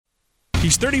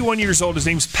He's 31 years old. His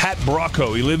name's Pat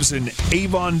Bracco. He lives in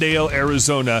Avondale,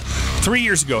 Arizona. 3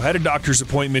 years ago, had a doctor's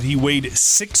appointment. He weighed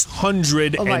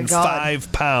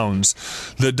 605 pounds.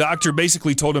 The doctor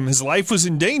basically told him his life was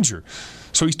in danger.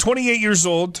 So he's 28 years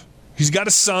old. He's got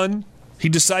a son. He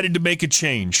decided to make a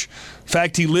change. In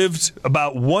fact, he lived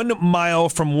about 1 mile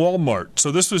from Walmart.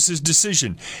 So this was his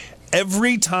decision.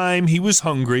 Every time he was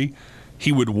hungry,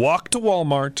 he would walk to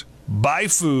Walmart, buy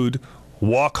food,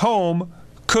 walk home,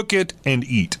 cook it, and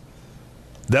eat.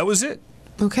 That was it.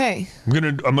 Okay.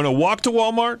 I'm gonna walk to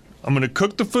Walmart. I'm gonna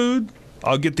cook the food.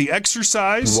 I'll get the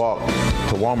exercise. You walk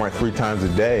to Walmart 3 times a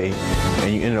day,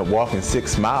 and you ended up walking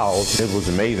 6 miles. It was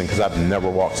amazing because I've never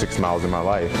walked 6 miles in my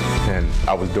life, and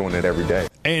I was doing it every day.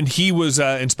 And he was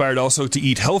inspired also to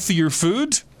eat healthier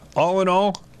food. All in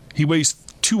all, he weighs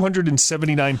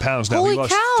 279 pounds now. Holy he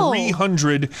lost cow.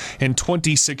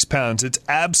 326 pounds. It's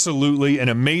absolutely an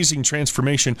amazing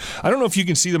transformation. I don't know if you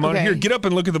can see them on Okay. here. Get up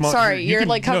and look at them on here. Sorry, you're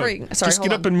like covering. Sorry, just hold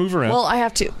get on. up and move around. Well, I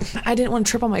have to. I didn't want to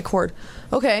trip on my cord.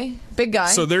 Okay, big guy.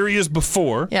 So there he is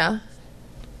before. Yeah.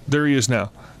 There he is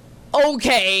now.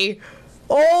 Okay.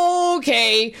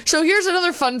 So here's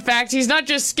another fun fact. He's not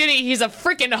just skinny, he's a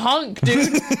freaking hunk,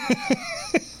 dude.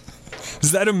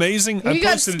 Is that amazing? He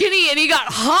got skinny and he got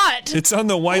hot. It's on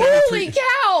the Holy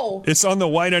cow! It's on the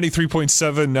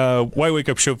Y93.7 Why Wake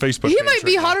Up Show Facebook He page might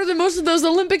be right now. hotter than most of those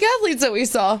Olympic athletes that we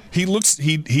saw.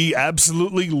 He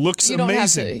absolutely looks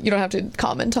amazing. You don't have to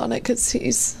comment on it because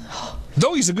he's.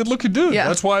 No, he's a good looking dude. Yeah.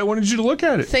 That's why I wanted you to look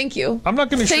at it. Thank you. I'm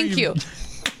not going to show Thank you. This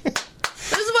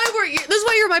is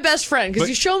why you're my best friend, because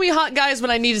you show me hot guys when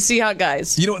I need to see hot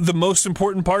guys. You know what the most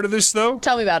important part of this, though?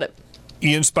 Tell me about it.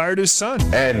 He inspired his son.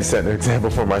 And set an example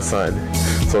for my son.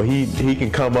 So he can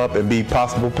come up and be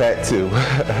possible Pat too.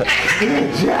 See,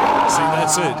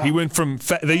 that's it. He went from,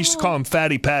 they used to call him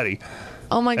Fatty Patty.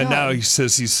 Oh my God. And now he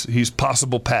says he's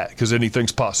possible Pat, because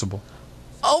anything's possible.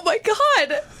 Oh my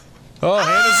God. Oh,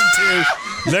 Hannah's in tears.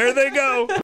 There they go.